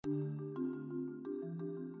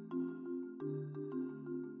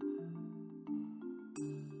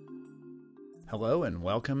Hello and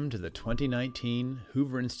welcome to the 2019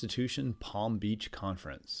 Hoover Institution Palm Beach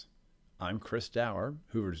Conference. I'm Chris Dower,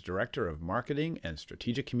 Hoover's Director of Marketing and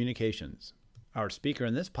Strategic Communications. Our speaker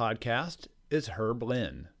in this podcast is Herb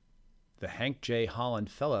Lin, the Hank J. Holland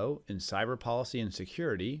Fellow in Cyber Policy and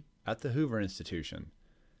Security at the Hoover Institution.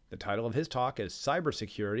 The title of his talk is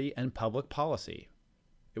Cybersecurity and Public Policy.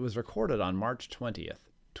 It was recorded on March 20th,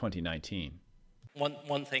 2019.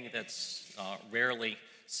 One thing that's rarely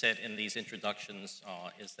said in these introductions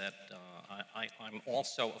is that I'm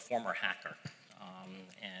also a former hacker.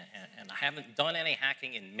 And I haven't done any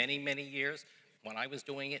hacking in many, many years. When I was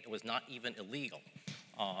doing it, it was not even illegal.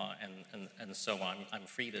 And so I'm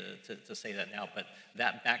free to say that now. But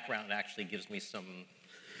that background actually gives me some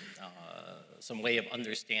way of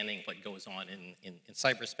understanding what goes on in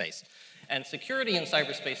cyberspace. And security in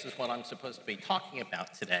cyberspace is what I'm supposed to be talking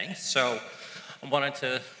about today. So I wanted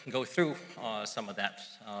to go through some of that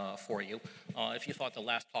for you. If you thought the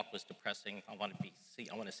last talk was depressing, I want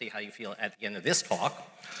to see how you feel at the end of this talk.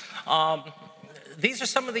 These are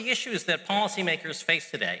some of the issues that policymakers face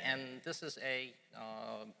today, and this is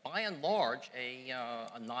by and large, a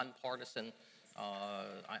nonpartisan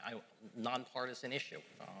nonpartisan issue,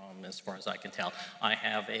 as far as I can tell. I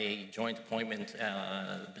have a joint appointment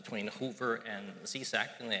between Hoover and CSAC,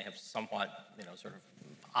 and they have somewhat, sort of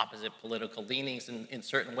opposite political leanings in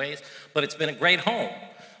certain ways, but it's been a great home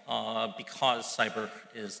because cyber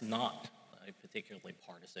is not a particularly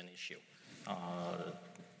partisan issue.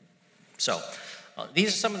 So these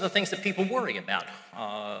are some of the things that people worry about.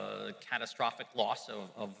 Catastrophic loss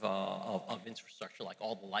of infrastructure, like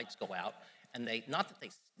all the lights go out, and not that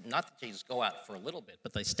they just go out for a little bit,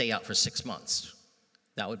 but they stay out for 6 months.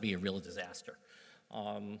 That would be a real disaster.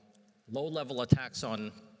 Low-level attacks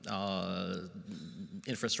on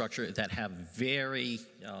infrastructure that have very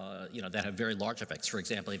large effects. For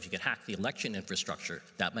example, if you could hack the election infrastructure,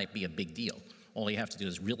 that might be a big deal. All you have to do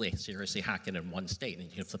is really seriously hack it in one state, and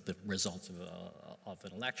you can flip the results of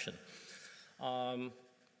an election.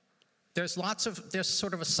 There's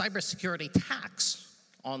sort of a cybersecurity tax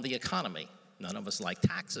on the economy. None of us like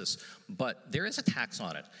taxes, but there is a tax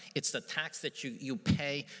on it. It's the tax that you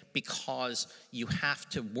pay because you have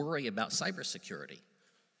to worry about cybersecurity.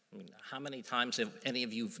 I mean, how many times have any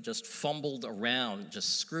of you just fumbled around,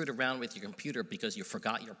 just screwed around with your computer because you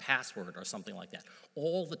forgot your password or something like that?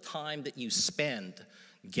 All the time that you spend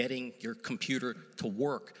getting your computer to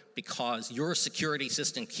work because your security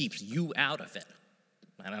system keeps you out of it.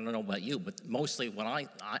 And I don't know about you, but mostly when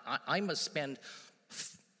I must spend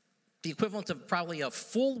the equivalent of probably a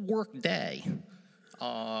full work day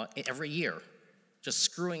every year just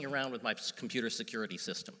screwing around with my computer security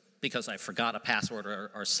system because I forgot a password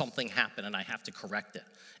or something happened and I have to correct it.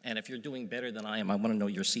 And if you're doing better than I am, I want to know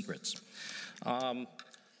your secrets. And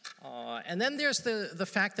then there's the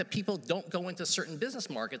fact that people don't go into certain business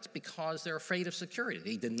markets because they're afraid of security.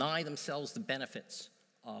 They deny themselves the benefits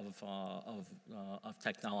of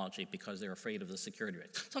technology because they're afraid of the security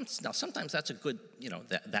risk. Now, sometimes that's a good,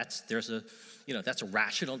 that's a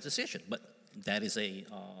rational decision, but that is a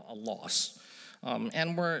loss.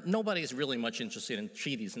 And nobody's really much interested in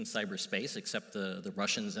treaties in cyberspace except the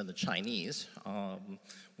Russians and the Chinese.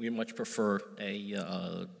 We much prefer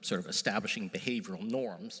a sort of establishing behavioral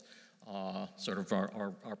norms. Sort of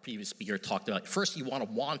our previous speaker talked about. First, you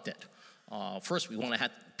want it. First, we want to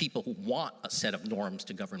have people who want a set of norms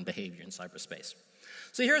to govern behavior in cyberspace.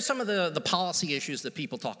 So here are some of the policy issues that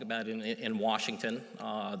people talk about in Washington.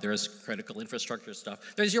 There's critical infrastructure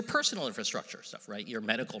stuff. There's your personal infrastructure stuff, right? Your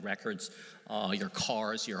medical records, your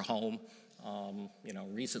cars, your home.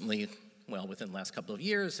 Recently, within the last couple of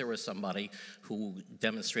years, there was somebody who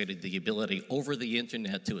demonstrated the ability over the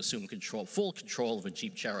internet to assume full control of a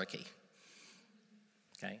Jeep Cherokee,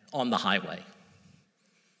 okay, on the highway.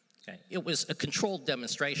 Okay. It was a controlled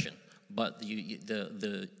demonstration, but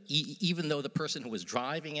even though the person who was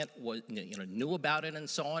driving it knew about it and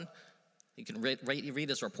so on, you can read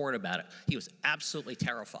his report about it. He was absolutely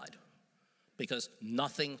terrified because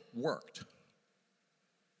nothing worked.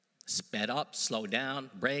 Sped up, slowed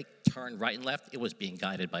down, brake, turn right and left. It was being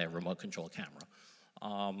guided by a remote control camera.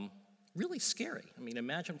 Really scary. I mean,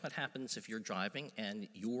 imagine what happens if you're driving and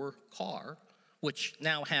your car, which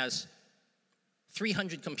now has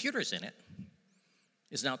 300 computers in it,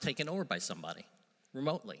 is now taken over by somebody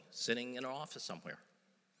remotely, sitting in an office somewhere.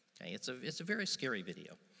 Okay, it's a very scary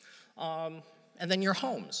video. And then your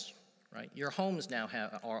homes, right? Your homes now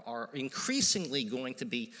are increasingly going to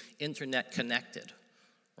be internet connected,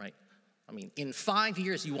 right? I mean, in 5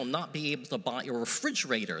 years, you will not be able to buy a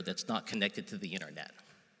refrigerator that's not connected to the internet.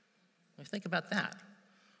 Think about that.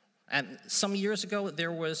 And some years ago,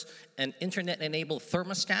 there was an internet-enabled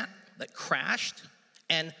thermostat that crashed,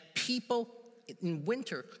 and people in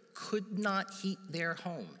winter could not heat their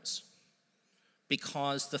homes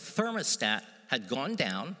because the thermostat had gone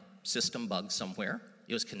down, system bug somewhere,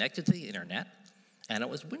 it was connected to the internet, and it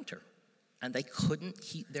was winter, and they couldn't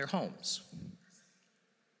heat their homes.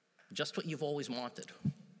 Just what you've always wanted.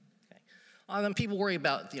 Then people worry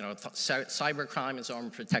about, cyber crime and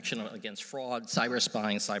armed protection against fraud, cyber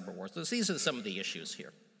spying, cyber wars. These are some of the issues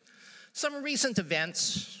here. Some recent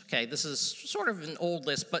events, this is sort of an old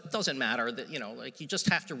list, but it doesn't matter. That you just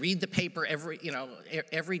have to read the paper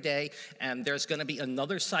every day, and there's going to be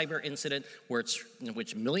another cyber incident where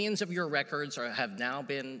which millions of your records have now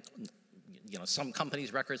been, some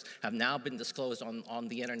companies' records have now been disclosed on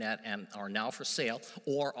the internet and are now for sale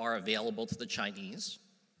or are available to the Chinese.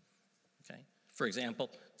 For example,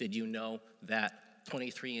 did you know that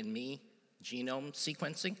 23andMe genome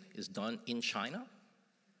sequencing is done in China?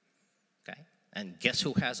 And guess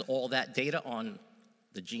who has all that data on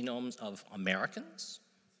the genomes of Americans?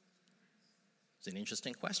 It's an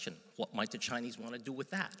interesting question. What might the Chinese want to do with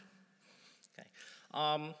that?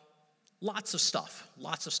 Lots of stuff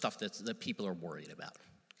that people are worried about.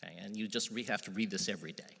 And you just have to read this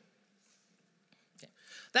every day.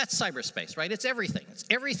 That's cyberspace, right? It's everything. It's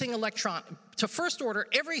everything electronic. To first order,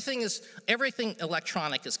 everything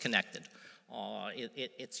electronic is connected.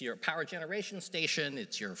 It's your power generation station.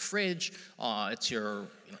 It's your fridge. It's your.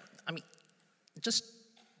 Just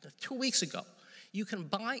 2 weeks ago, you can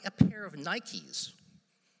buy a pair of Nikes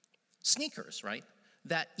sneakers, right?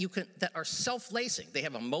 That are self-lacing. They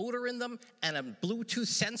have a motor in them and a Bluetooth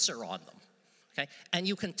sensor on them. And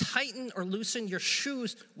you can tighten or loosen your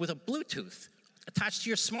shoes with a Bluetooth attached to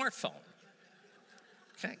your smartphone.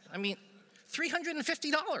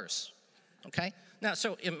 $350. Now,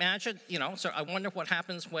 so imagine, so I wonder what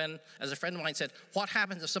happens when, as a friend of mine said, what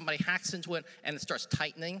happens if somebody hacks into it and it starts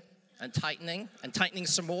tightening and tightening and tightening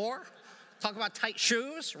some more? Talk about tight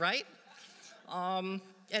shoes, right?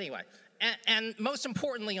 Anyway, and most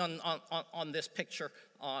importantly on this picture,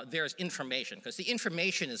 there's information, because the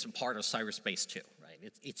information is a part of cyberspace too, right?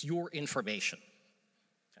 It's your information.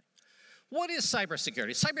 What is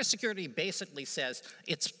cybersecurity? Cybersecurity basically says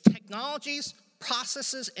it's technologies,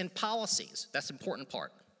 processes, and policies. That's the important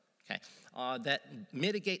part, that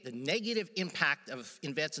mitigate the negative impact of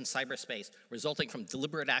events in cyberspace resulting from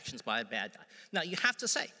deliberate actions by a bad guy. Now, you have to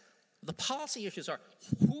say, the policy issues are,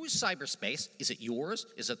 whose cyberspace? Is it yours?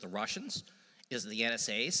 Is it the Russians? Is it the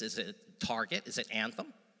NSA's? Is it Target? Is it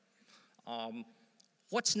Anthem?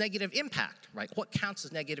 What's negative impact, right? What counts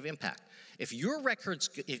as negative impact? If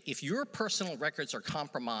your personal records are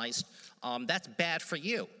compromised, that's bad for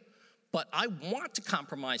you. But I want to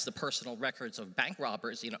compromise the personal records of bank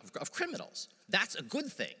robbers, of criminals. That's a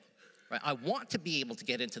good thing, right? I want to be able to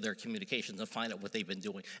get into their communications and find out what they've been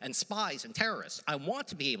doing. And spies and terrorists, I want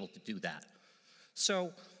to be able to do that.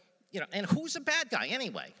 So, and who's a bad guy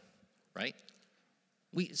anyway, right?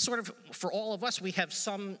 We sort of, for all of us, we have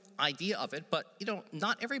some idea of it, but,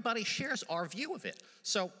 not everybody shares our view of it.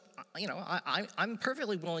 So, I'm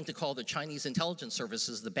perfectly willing to call the Chinese intelligence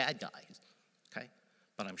services the bad guys,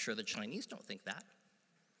 But I'm sure the Chinese don't think that,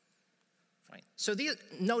 right? So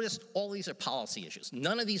notice all these are policy issues.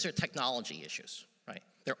 None of these are technology issues, right?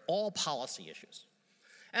 They're all policy issues.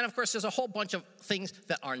 And of course, there's a whole bunch of things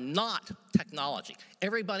that are not technology.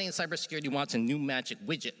 Everybody in cybersecurity wants a new magic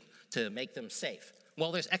widget to make them safe.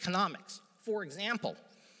 Well, there's economics. For example,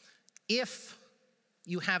 if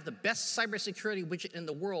you have the best cybersecurity widget in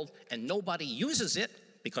the world and nobody uses it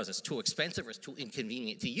because it's too expensive or it's too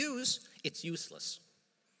inconvenient to use, it's useless,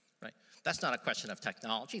 right? That's not a question of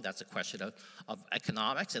technology. That's a question of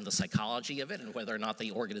economics and the psychology of it and whether or not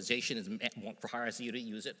the organization requires you to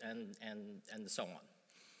use it and so on.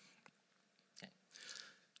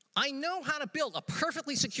 I know how to build a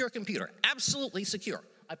perfectly secure computer, absolutely secure.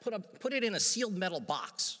 I put it in a sealed metal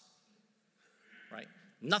box, right?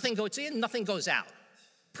 Nothing goes in, nothing goes out.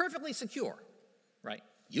 Perfectly secure, right?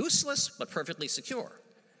 Useless, but perfectly secure.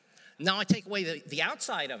 Now I take away the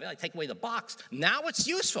outside of it, I take away the box. Now it's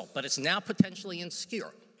useful, but it's now potentially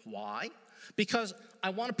insecure. Why? Because I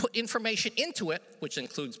want to put information into it, which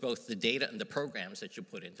includes both the data and the programs that you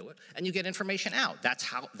put into it, and you get information out. That's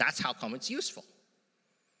how come it's useful.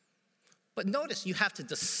 But notice you have to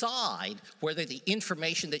decide whether the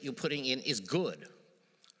information that you're putting in is good.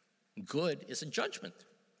 Good is a judgment.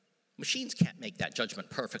 Machines can't make that judgment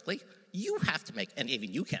perfectly. You have to make, and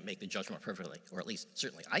even you can't make the judgment perfectly, or at least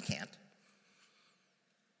certainly I can't.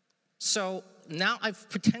 So now I've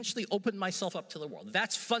potentially opened myself up to the world.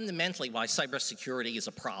 That's fundamentally why cybersecurity is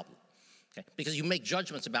a problem. Okay? Because you make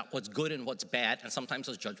judgments about what's good and what's bad, and sometimes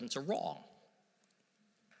those judgments are wrong.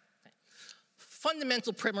 Okay?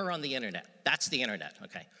 Fundamental primer on the internet. That's the internet.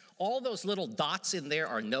 Okay? All those little dots in there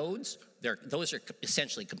are nodes. Those are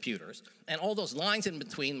essentially computers. And all those lines in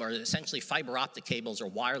between are essentially fiber optic cables or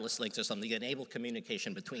wireless links or something that enable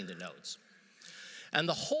communication between the nodes. And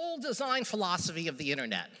the whole design philosophy of the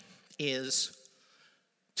internet is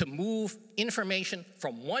to move information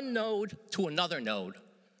from one node to another node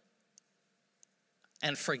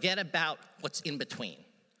and forget about what's in between.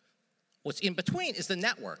 What's in between is the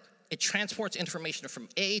network. It transports information from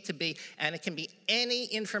A to B, and it can be any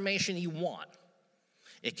information you want.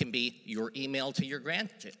 It can be your email to your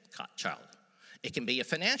grandchild. It can be a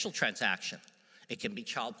financial transaction. It can be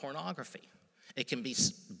child pornography. It can be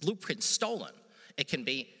blueprints stolen. It can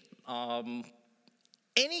be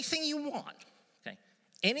anything you want. Okay?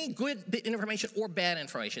 Any good information or bad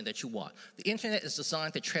information that you want. The internet is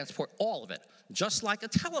designed to transport all of it, just like a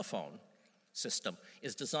telephone system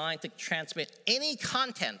is designed to transmit any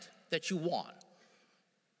content that you want.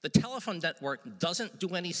 The telephone network doesn't do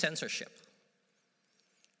any censorship.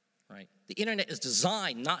 Right? The internet is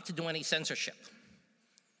designed not to do any censorship.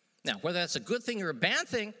 Now, whether that's a good thing or a bad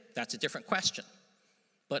thing, that's a different question.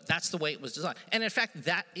 But that's the way it was designed. And in fact,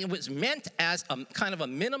 that it was meant as a kind of a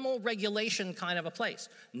minimal regulation kind of a place.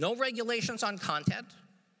 No regulations on content.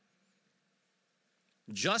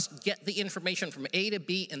 Just get the information from A to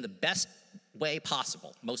B in the best way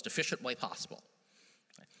possible, most efficient way possible.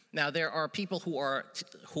 Now, there are people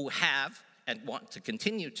who have and want to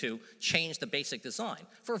continue to change the basic design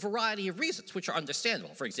for a variety of reasons, which are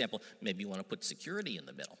understandable. For example, maybe you want to put security in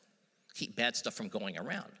the middle, keep bad stuff from going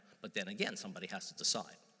around. But then again, somebody has to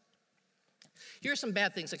decide. Here are some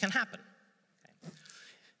bad things that can happen. Okay.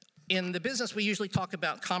 In the business, we usually talk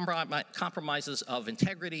about compromises of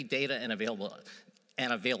integrity, data, and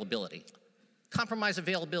availability. Compromise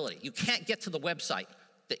availability. You can't get to the website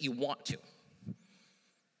that you want to.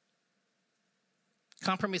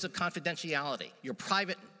 Compromise of confidentiality. Your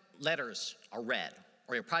private letters are read,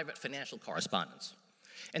 or your private financial correspondence.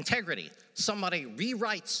 Integrity. Somebody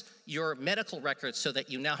rewrites your medical records so that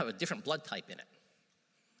you now have a different blood type in it,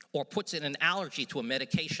 or puts in an allergy to a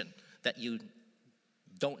medication that you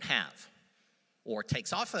don't have, or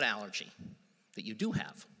takes off an allergy that you do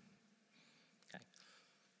have. Okay.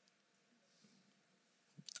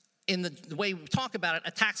 In the way we talk about it,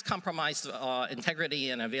 attacks compromise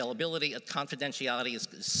integrity and availability. Confidentiality is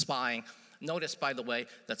spying. Notice, by the way,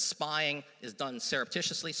 that spying is done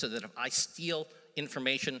surreptitiously, so that if I steal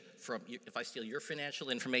information if I steal your financial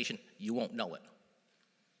information, you won't know it.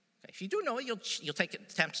 Okay. If you do know it, you'll take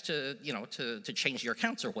attempts to change your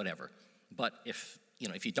accounts or whatever. But if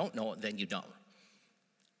you don't know it, then you don't.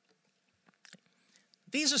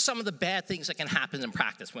 These are some of the bad things that can happen in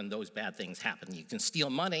practice when those bad things happen. You can steal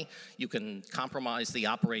money. You can compromise the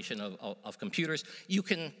operation of computers. You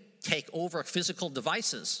can take over physical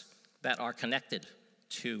devices that are connected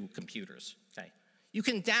to computers. Okay. You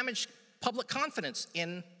can damage public confidence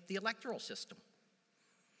in the electoral system.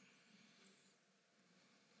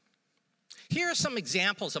 Here are some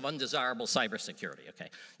examples of undesirable cybersecurity. Okay,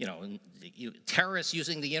 terrorists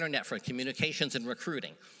using the internet for communications and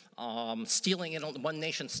recruiting, one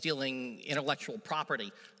nation stealing intellectual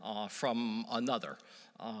property from another,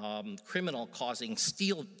 criminal causing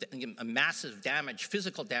massive damage,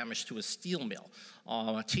 physical damage to a steel mill,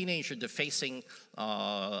 a teenager defacing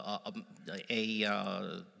a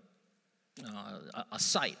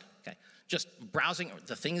site. Okay. Just browsing.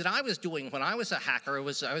 The thing that I was doing when I was a hacker I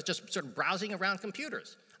was just sort of browsing around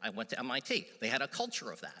computers. I went to MIT. They had a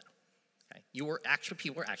culture of that. Okay.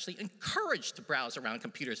 People were actually encouraged to browse around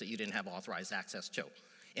computers that you didn't have authorized access to.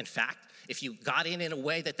 In fact, if you got in a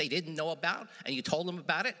way that they didn't know about and you told them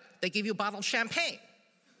about it, they gave you a bottle of champagne.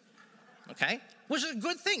 Okay, which is a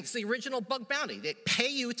good thing. It's the original bug bounty. They pay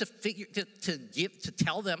you to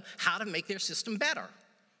tell them how to make their system better.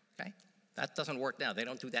 Okay. That doesn't work now. They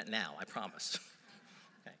don't do that now, I promise.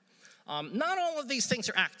 Okay. Not all of these things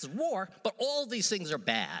are acts of war, but all of these things are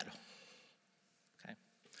bad. Okay.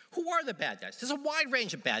 Who are the bad guys? There's a wide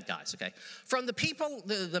range of bad guys. Okay. From the people,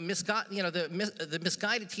 the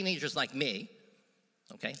misguided teenagers like me.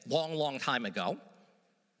 Okay. Long time ago.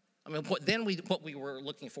 I mean, what we were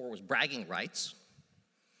looking for was bragging rights.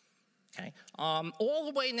 Okay. All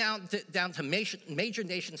the way now down to major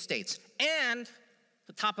nation states. And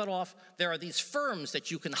to top it off, there are these firms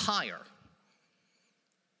that you can hire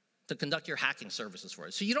to conduct your hacking services for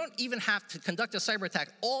you. So you don't even have to conduct a cyber attack.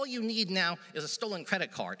 All you need now is a stolen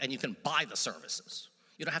credit card, and you can buy the services.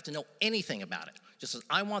 You don't have to know anything about it. Just as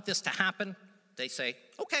I want this to happen, they say,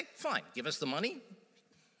 okay, fine, give us the money,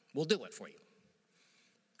 We'll do it for you.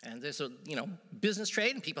 And there's a, business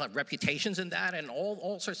trade, and people have reputations in that, and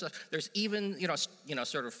all sorts of. There's even,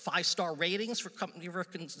 sort of 5-star ratings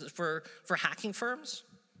for hacking firms.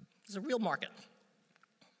 There's a real market.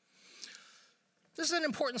 This is an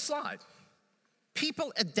important slide.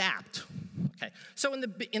 People adapt. Okay, so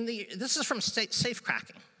this is from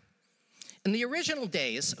safecracking. In the original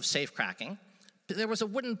days of safecracking, there was a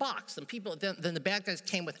wooden box. Then the bad guys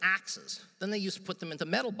came with axes. Then they used to put them into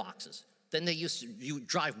metal boxes. Then you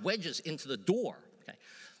drive wedges into the door. Okay.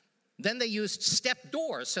 Then they used step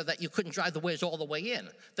doors so that you couldn't drive the wedge all the way in.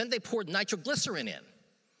 Then they poured nitroglycerin in,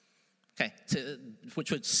 okay,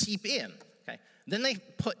 which would seep in. Okay. Then they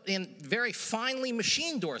put in very finely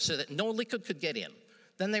machined doors so that no liquid could get in.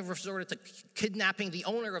 Then they resorted to kidnapping the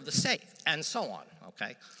owner of the safe, and so on.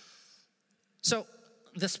 Okay. So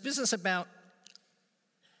this business about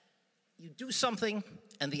you do something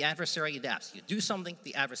and the adversary adapts. You do something,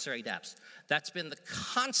 the adversary adapts. That's been the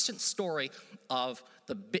constant story of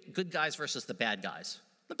the good guys versus the bad guys.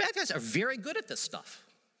 The bad guys are very good at this stuff,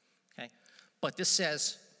 okay? But this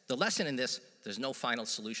says, the lesson in this, there's no final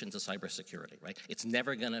solution to cybersecurity, right? It's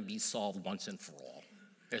never gonna be solved once and for all.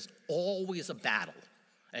 There's always a battle.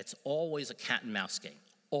 It's always a cat and mouse game,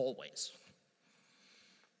 always.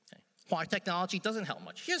 Okay. Why technology doesn't help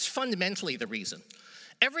much? Here's fundamentally the reason.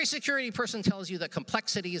 Every security person tells you that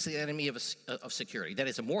complexity is the enemy of security. That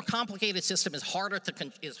is, a more complicated system is harder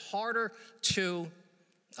to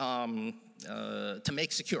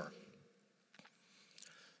make secure.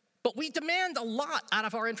 But we demand a lot out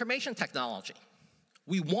of our information technology.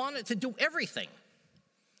 We want it to do everything.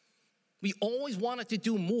 We always want it to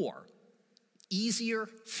do more. Easier,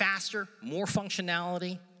 faster, more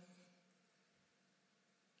functionality.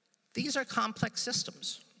 These are complex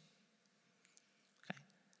systems.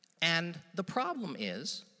 And the problem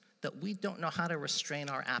is that we don't know how to restrain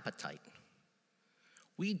our appetite.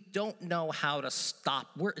 We don't know how to stop.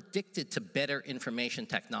 We're addicted to better information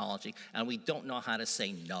technology, and we don't know how to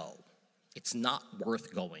say no. It's not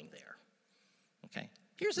worth going there. Okay?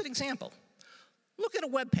 Here's an example. Look at a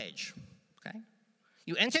web page. Okay?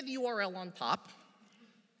 You enter the URL on top,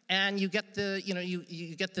 and you get the,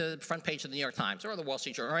 you get the front page of the New York Times or the Wall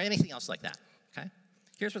Street Journal or anything else like that. Okay?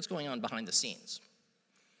 Here's what's going on behind the scenes.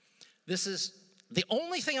 This is, the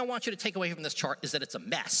only thing I want you to take away from this chart is that it's a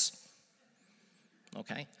mess,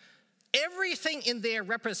 okay? Everything in there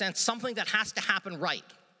represents something that has to happen right.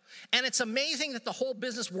 And it's amazing that the whole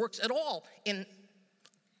business works at all in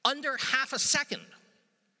under half a second,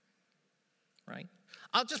 right?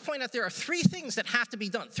 I'll just point out there are 3 things that have to be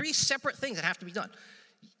done, 3 separate things that have to be done.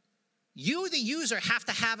 You, the user, have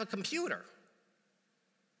to have a computer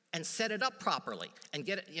and set it up properly, and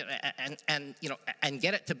get it, and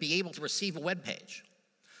get it to be able to receive a web page.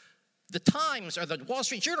 The Times or the Wall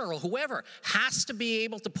Street Journal or whoever has to be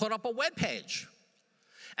able to put up a web page.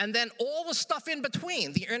 And then all the stuff in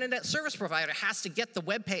between, the internet service provider has to get the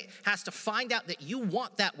web page, has to find out that you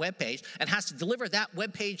want that web page, and has to deliver that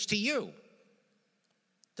web page to you.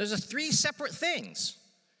 There's 3 separate things.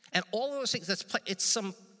 And all of those things,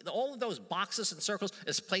 all of those boxes and circles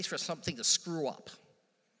is a place for something to screw up.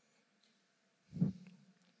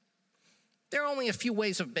 There are only a few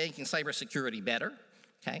ways of making cybersecurity better,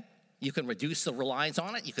 okay? You can reduce the reliance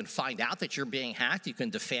on it. You can find out that you're being hacked. You can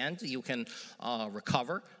defend. You can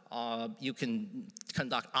recover. You can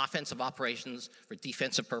conduct offensive operations for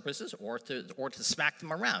defensive purposes or to smack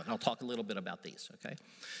them around. I'll talk a little bit about these, okay?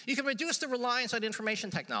 You can reduce the reliance on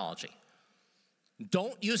information technology.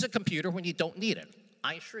 Don't use a computer when you don't need it.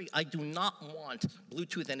 I assure you, I do not want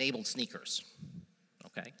Bluetooth-enabled sneakers,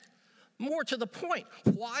 okay? More to the point,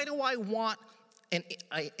 why do I want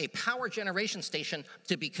a power generation station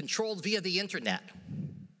to be controlled via the internet?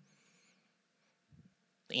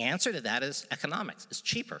 The answer to that is economics. It's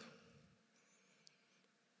cheaper.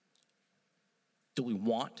 Do we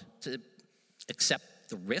want to accept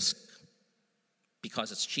the risk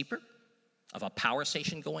because it's cheaper of a power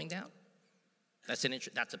station going down? That's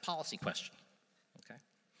a policy question.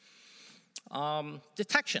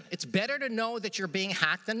 Detection. It's better to know that you're being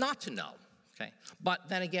hacked than not to know, okay? But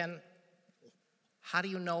then again, how do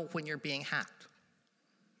you know when you're being hacked?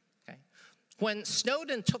 Okay? When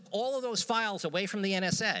Snowden took all of those files away from the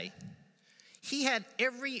NSA, he had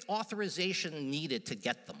every authorization needed to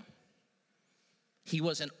get them. He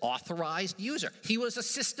was an authorized user. He was a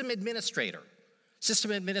system administrator.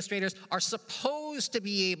 System administrators are supposed to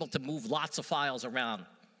be able to move lots of files around,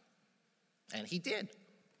 and he did.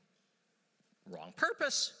 Wrong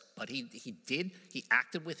purpose, but he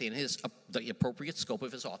acted within the appropriate scope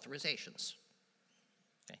of his authorizations.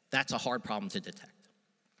 Okay? That's a hard problem to detect.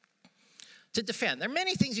 To defend. There are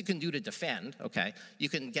many things you can do to defend, okay? You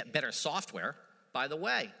can get better software. By the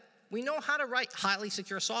way, we know how to write highly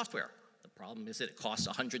secure software. The problem is that it costs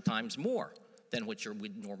 100 times more than what you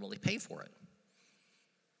would normally pay for it.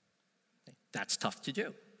 Okay? That's tough to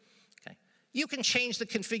do. Okay? You can change the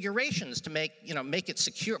configurations to make it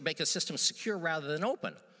secure, make a system secure rather than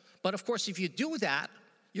open. But of course, if you do that,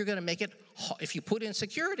 you're going to make it, if you put in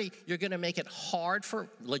security, you're going to make it hard for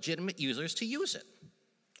legitimate users to use it.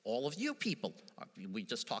 All of you people, we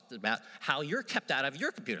just talked about how you're kept out of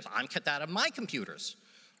your computers. I'm kept out of my computers,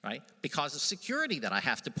 right? Because of security that I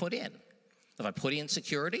have to put in. If I put in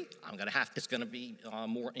security, it's going to be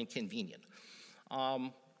more inconvenient.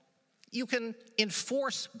 You can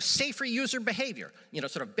enforce safer user behavior,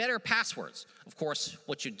 sort of better passwords. Of course,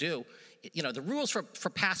 what you do, the rules for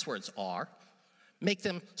passwords are make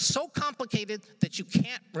them so complicated that you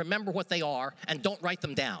can't remember what they are and don't write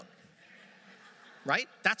them down. Right?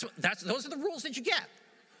 Those are the rules that you get.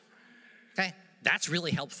 Okay? That's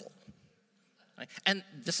really helpful. Right? And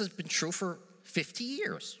this has been true for 50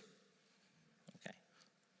 years. Okay.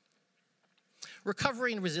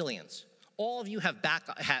 Recovery and resilience. All of you have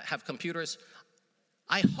computers.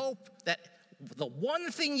 I hope that the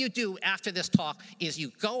one thing you do after this talk is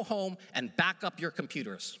you go home and back up your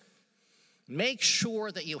computers. Make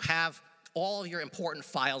sure that you have all of your important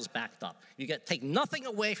files backed up. Take nothing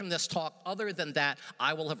away from this talk other than that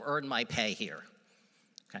I will have earned my pay here.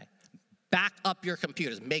 Okay? Back up your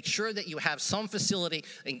computers. Make sure that you have some facility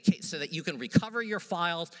so that you can recover your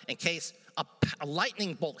files in case a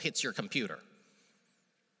lightning bolt hits your computer.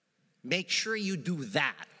 Make sure you do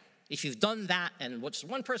that. If you've done that, and just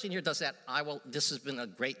one person here does that, this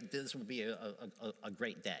will be a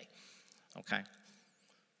great day. Okay?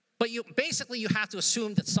 But you have to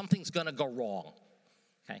assume that something's going to go wrong.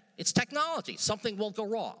 Okay? It's technology. Something will go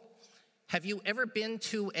wrong. Have you ever been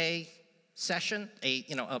to a session,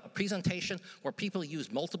 a presentation where people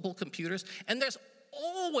use multiple computers, and there's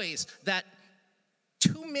always that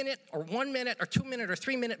 2-minute or 1 minute or 2 minute or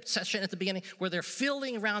 3 minute session at the beginning where they're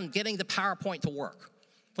fiddling around getting the PowerPoint to work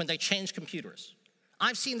when they change computers.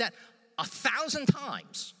 I've seen that 1,000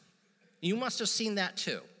 times. You must have seen that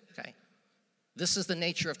too. Okay? This is the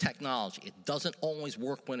nature of technology. It doesn't always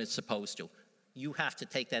work when it's supposed to. You have to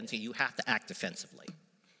take that into, you have to act defensively.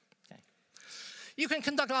 Okay? You can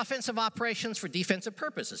conduct offensive operations for defensive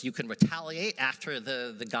purposes. You can retaliate after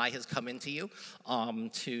the guy has come into you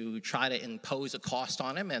to try to impose a cost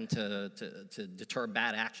on him and to deter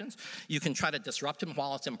bad actions. You can try to disrupt him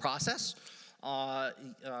while it's in process.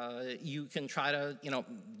 You can try to,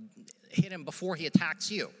 hit him before he attacks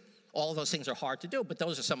you. All of those things are hard to do, but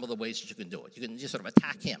those are some of the ways that you can do it. You can just sort of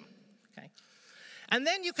attack him, okay? And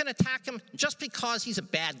then you can attack him just because he's a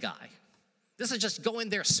bad guy. This is just go in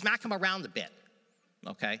there, smack him around a bit,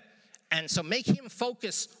 okay? And so make him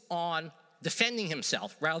focus on defending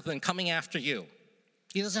himself rather than coming after you.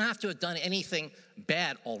 He doesn't have to have done anything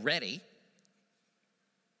bad already,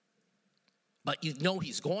 but you know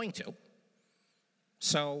he's going to.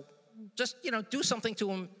 So just, do something to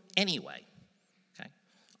him anyway.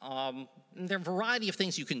 There are a variety of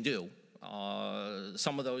things you can do.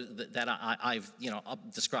 Some of those that I've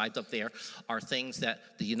described up there are things that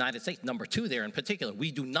the United States, number 2 there in particular, we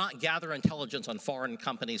do not gather intelligence on foreign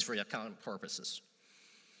companies for accounting purposes.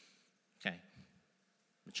 Okay.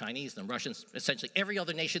 The Chinese, the Russians, essentially every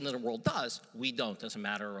other nation in the world does. We don't as a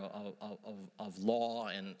matter of law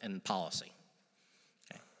and policy.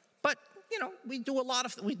 Okay. But we do a lot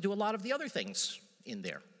of the other things in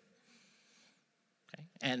there. Okay?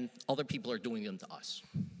 And other people are doing them to us.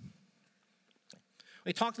 Okay.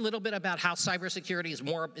 We talked a little bit about how cybersecurity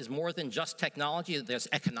is more than just technology. There's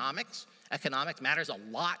economics. Economics matters a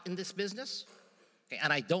lot in this business. Okay?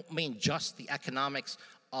 And I don't mean just the economics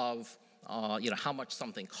of how much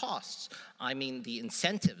something costs. I mean the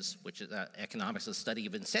incentives, which is economics is the study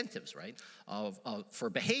of incentives, right? For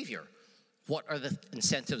behavior. What are the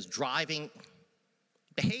incentives driving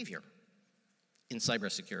behavior in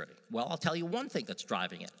cybersecurity? Well, I'll tell you one thing that's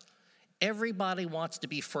driving it. Everybody wants to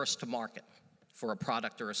be first to market for a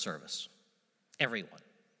product or a service. Everyone.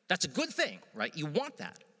 That's a good thing, right? You want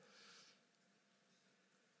that.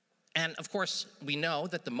 And of course, we know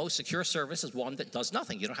that the most secure service is one that does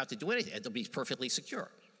nothing. You don't have to do anything. It'll be perfectly secure.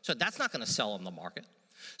 So that's not going to sell on the market.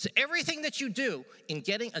 So everything that you do in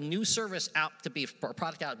getting a new service out to be, or a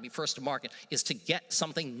product out to be first to market, is to get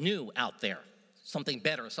something new out there, something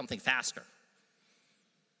better, something faster.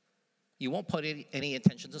 You won't put any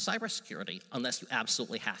attention to cybersecurity unless you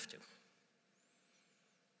absolutely have to.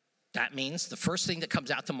 That means the first thing that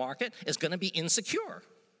comes out to market is going to be insecure.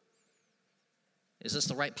 Is this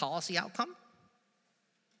the right policy outcome?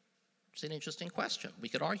 It's an interesting question. We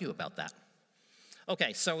could argue about that.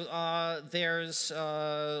 Okay, so there's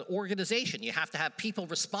organization. You have to have people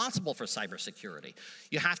responsible for cybersecurity.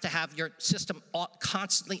 You have to have your system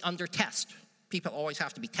constantly under test. People always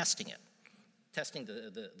have to be testing it, testing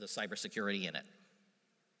the cybersecurity in it,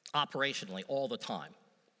 operationally all the time.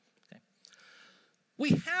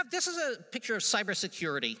 Okay. This is a picture of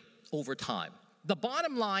cybersecurity over time. The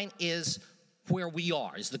bottom line is where we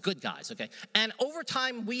are, is the good guys, okay? And over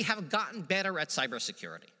time, we have gotten better at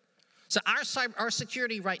cybersecurity. So our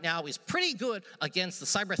security right now is pretty good against the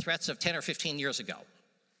cyber threats of 10 or 15 years ago.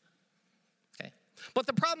 Okay? But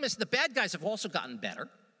the problem is the bad guys have also gotten better,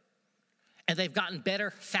 and they've gotten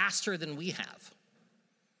better faster than we have.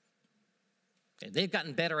 Okay? They've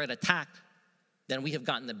gotten better at attack than we have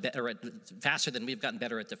gotten faster than we've gotten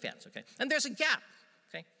better at defense. Okay? And there's a gap.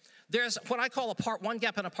 Okay? There's what I call a part one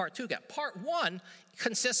gap and a part two gap. Part one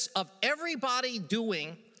consists of everybody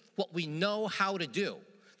doing what we know how to do.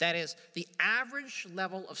 That is, the average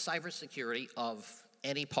level of cybersecurity of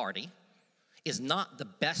any party is not the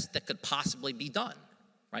best that could possibly be done,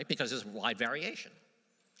 right? Because there's wide variation.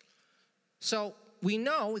 So we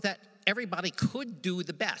know that everybody could do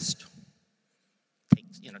the best.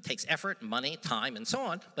 Takes effort, money, time, and so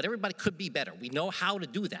on, but everybody could be better. We know how to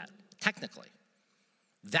do that, technically.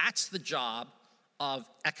 That's the job of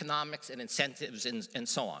economics and incentives and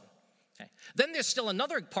so on. Okay. Then there's still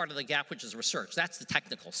another part of the gap, which is research. That's the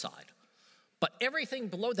technical side. But everything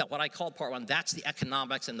below that, what I call part one, that's the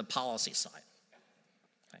economics and the policy side.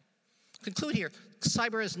 Okay. Conclude here,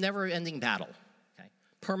 cyber is never-ending battle. Okay.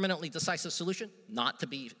 Permanently decisive solution, not to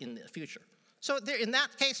be in the future. So in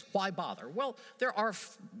that case, why bother? Well, there are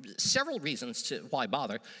several reasons to why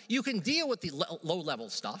bother. You can deal with the low-level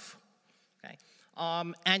stuff. Okay.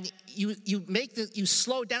 And you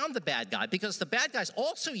slow down the bad guy, because the bad guys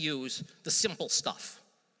also use the simple stuff.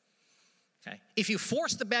 Okay? If you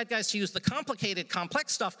force the bad guys to use the complicated,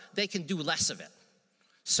 complex stuff, they can do less of it.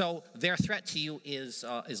 So their threat to you is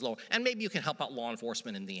lower. And maybe you can help out law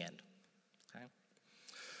enforcement in the end. Okay?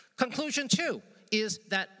 Conclusion 2 is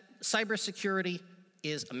that cybersecurity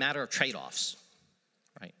is a matter of trade-offs.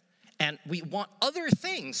 Right? And we want other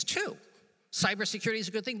things too. Cybersecurity is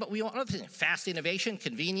a good thing, but we want other things. Fast innovation,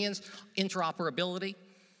 convenience, interoperability,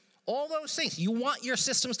 all those things. You want your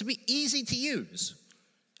systems to be easy to use,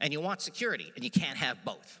 and you want security, and you can't have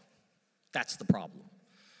both. That's the problem.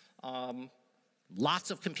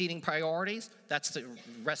 Lots of competing priorities. That's the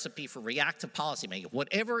recipe for reactive policymaking.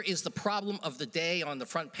 Whatever is the problem of the day on the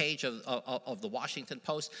front page of the Washington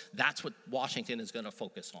Post, that's what Washington is going to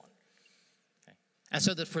focus on. And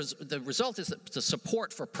so the result is that the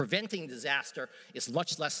support for preventing disaster is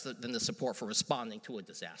much less than the support for responding to a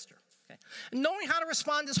disaster. Okay? And knowing how to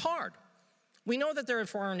respond is hard. We know that there are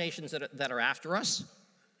foreign nations that are after us.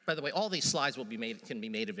 By the way, all these slides can be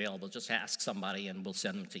made available. Just ask somebody and we'll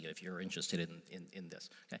send them to you if you're interested in this.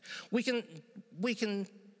 Okay? We can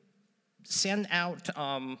send out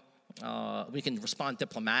we can respond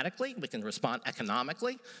diplomatically. We can respond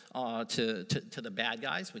economically to the bad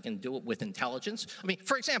guys. We can do it with intelligence. I mean,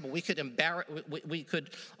 for example, we could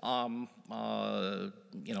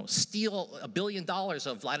steal $1 billion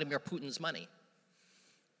of Vladimir Putin's money.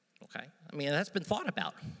 Okay, I mean that's been thought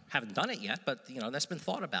about. Haven't done it yet, but that's been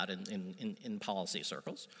thought about in policy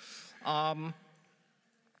circles.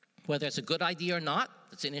 Whether it's a good idea or not,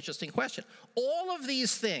 it's an interesting question. All of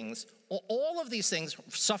these things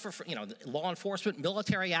suffer from, law enforcement,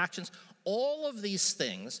 military actions. All of these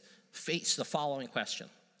things face the following question.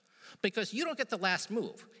 Because you don't get the last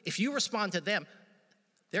move. If you respond to them,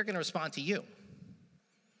 they're going to respond to you.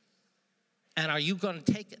 And are you going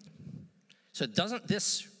to take it? So doesn't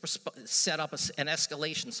this set up an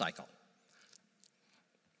escalation cycle?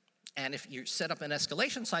 And if you set up an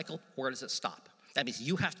escalation cycle, where does it stop? That means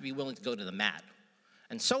you have to be willing to go to the mat.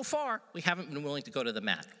 And so far, we haven't been willing to go to the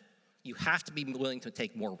mat. You have to be willing to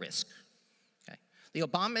take more risk. Okay? The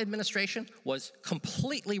Obama administration was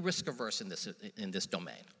completely risk-averse in this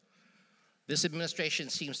domain. This administration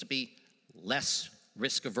seems to be less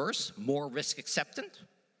risk-averse, more risk-acceptant.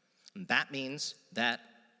 And that means that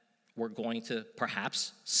we're going to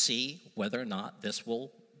perhaps see whether or not this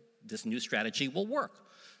new strategy will work.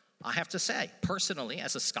 I have to say, personally,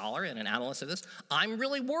 as a scholar and an analyst of this, I'm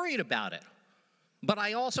really worried about it. But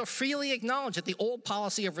I also freely acknowledge that the old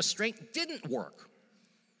policy of restraint didn't work.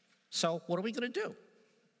 So what are we going to do?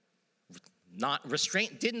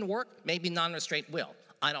 Restraint didn't work, maybe non-restraint will.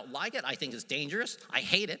 I don't like it, I think it's dangerous, I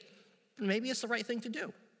hate it, but maybe it's the right thing to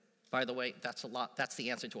do. By the way, that's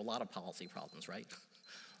the answer to a lot of policy problems, right?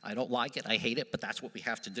 I don't like it, I hate it, but that's what we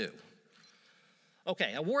have to do.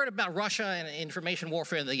 Okay, a word about Russia and information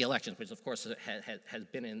warfare in the elections, which of course has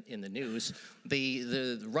been in the news.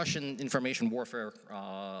 The Russian information warfare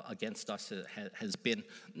against us has been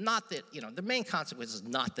not that, the main consequence is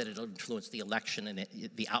not that it'll influence the election and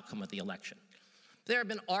the outcome of the election. There have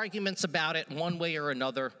been arguments about it one way or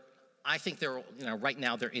another. I think they're, right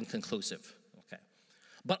now they're inconclusive. Okay,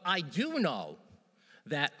 but I do know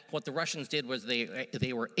that what the Russians did was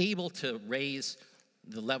they were able to raise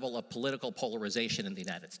the level of political polarization in the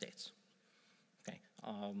United States. Okay,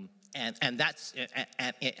 and that's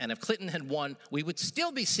and if Clinton had won, we would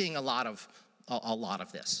still be seeing a lot of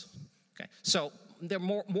this. Okay, so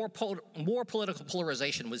more political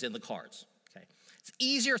polarization was in the cards. Okay, it's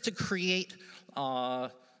easier to create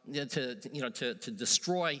to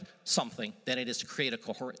destroy something than it is to create a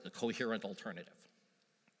coherent alternative.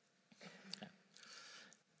 Okay.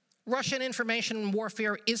 Russian information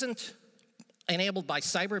warfare isn't enabled by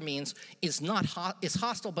cyber means, is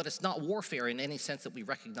hostile, but it's not warfare in any sense that we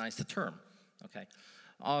recognize the term. Okay,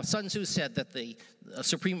 Sun Tzu said that the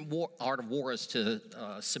supreme art of war is to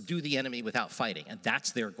subdue the enemy without fighting, and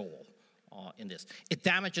that's their goal in this. It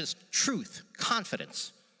damages truth,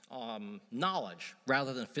 confidence, knowledge,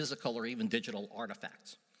 rather than physical or even digital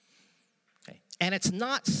artifacts. Okay, and it's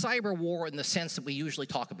not cyber war in the sense that we usually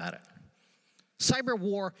talk about it. Cyber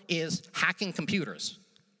war is hacking computers.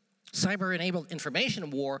 Cyber-enabled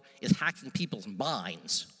information war is hacking people's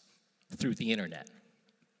minds through the internet.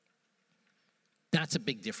 That's a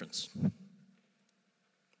big difference.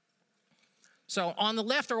 So on the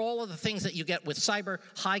left are all of the things that you get with cyber: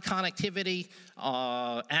 high connectivity,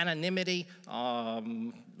 anonymity,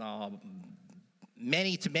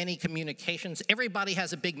 many-to-many communications. Everybody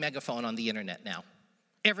has a big megaphone on the internet now.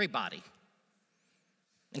 Everybody,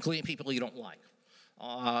 including people you don't like.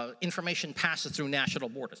 Information passes through national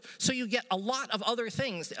borders. So you get a lot of other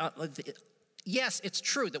things. Yes, it's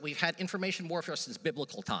true that we've had information warfare since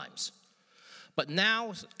biblical times. But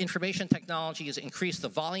now information technology has increased the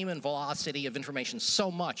volume and velocity of information so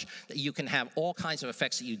much that you can have all kinds of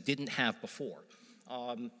effects that you didn't have before.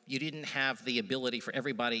 You didn't have the ability for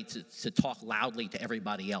everybody to talk loudly to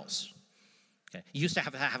everybody else. Okay. You used to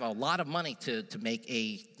have a lot of money to make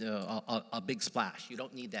a big splash. You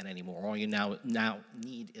don't need that anymore. All you now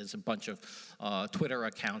need is a bunch of Twitter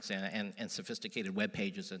accounts and sophisticated web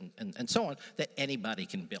pages and so on that anybody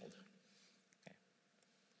can build. Okay.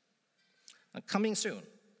 Coming soon.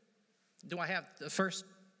 Do I have the first?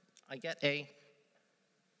 I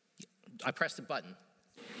press the button.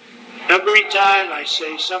 Every time I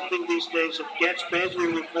say something these days, it gets badly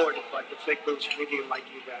reported by the fake news media like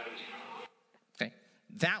you guys. Okay,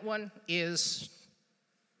 that one is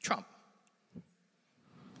Trump.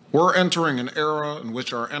 We're entering an era in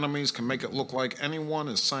which our enemies can make it look like anyone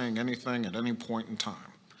is saying anything at any point in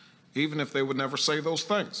time, even if they would never say those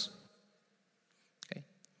things. Okay.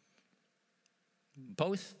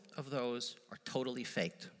 Both of those are totally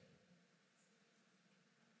faked.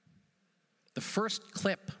 The first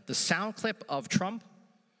clip, the sound clip of Trump,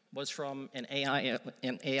 was from an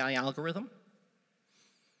AI algorithm.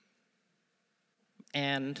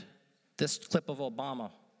 And this clip of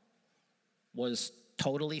Obama was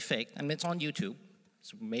totally fake. I mean, it's on YouTube.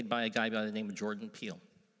 It's made by a guy by the name of Jordan Peele.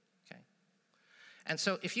 Okay. And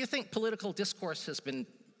so if you think political discourse has been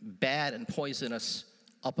bad and poisonous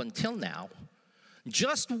up until now,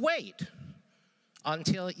 just wait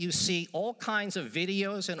until you see all kinds of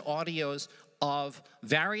videos and audios of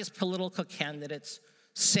various political candidates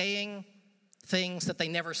saying things that they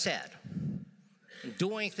never said,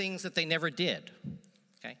 doing things that they never did.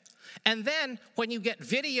 Okay? And then when you get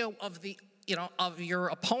video of of your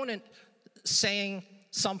opponent saying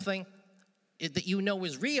something that you know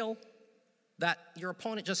is real, that your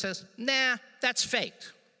opponent just says, nah, that's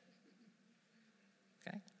faked.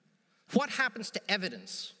 Okay? What happens to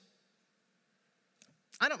evidence?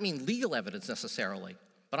 I don't mean legal evidence necessarily,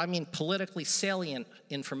 but I mean politically salient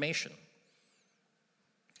information.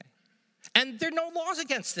 Okay. And there are no laws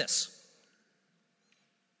against this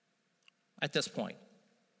at this point,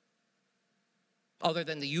 other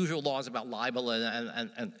than the usual laws about libel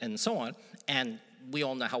and so on. And we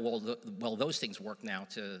all know how well those things work now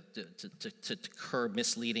to curb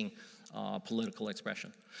misleading political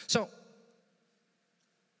expression. So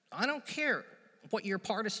I don't care what your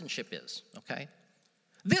partisanship is, okay?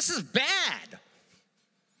 This is bad.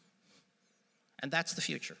 And that's the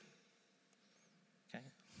future. Okay?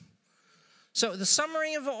 So the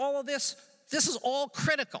summary of all of this is all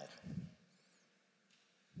critical.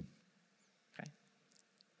 Okay?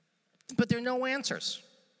 But there are no answers.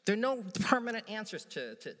 There are no permanent answers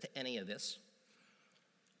to any of this.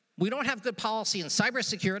 We don't have good policy in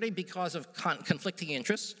cybersecurity because of conflicting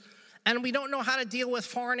interests. And we don't know how to deal with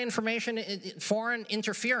foreign information, foreign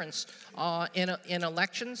interference in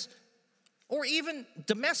elections, or even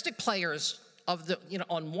domestic players of the,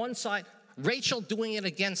 on one side, Rachel doing it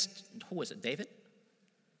against, who was it, David?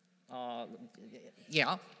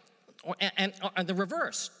 Yeah, and the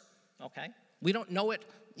reverse, okay? We don't know it,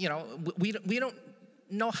 we don't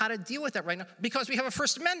know how to deal with that right now because we have a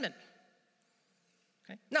First Amendment.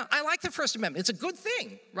 Okay? Now, I like the First Amendment. It's a good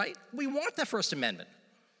thing, right? We want the First Amendment.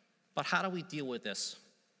 But how do we deal with this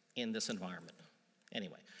in this environment?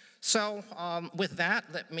 Anyway, so with that,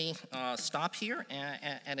 let me stop here.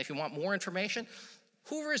 And if you want more information,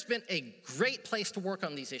 Hoover has been a great place to work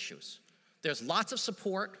on these issues. There's lots of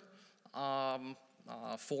support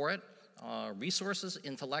for it, resources,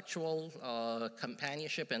 intellectual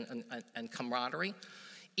companionship, and camaraderie.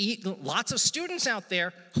 Lots of students out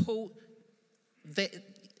there who,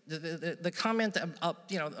 the comment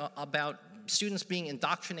about students being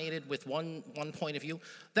indoctrinated with one point of view,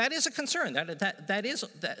 that is a concern.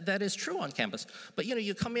 That is true on campus. But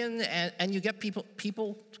you come in and you get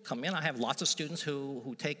people come in. I have lots of students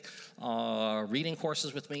who take reading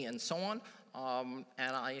courses with me and so on,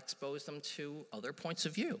 and I expose them to other points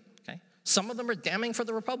of view. Okay, some of them are damning for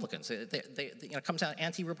the Republicans. It comes out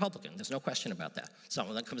anti-Republican. There's no question about that. Some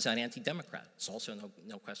of them comes out anti-Democrat. There's also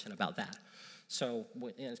no question about that. So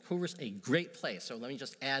Hoover's a great place. So let me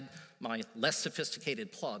just add my less sophisticated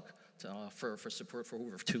plug for support for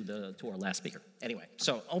Hoover to our last speaker. Anyway,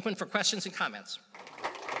 so open for questions and comments.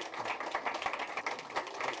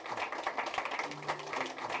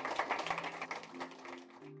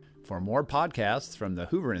 For more podcasts from the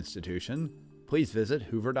Hoover Institution, please visit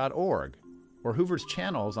hoover.org or Hoover's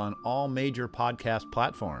channels on all major podcast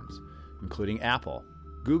platforms, including Apple,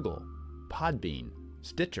 Google, Podbean,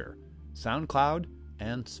 Stitcher, SoundCloud,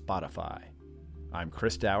 and Spotify. I'm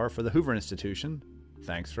Chris Dower for the Hoover Institution.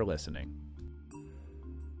 Thanks for listening.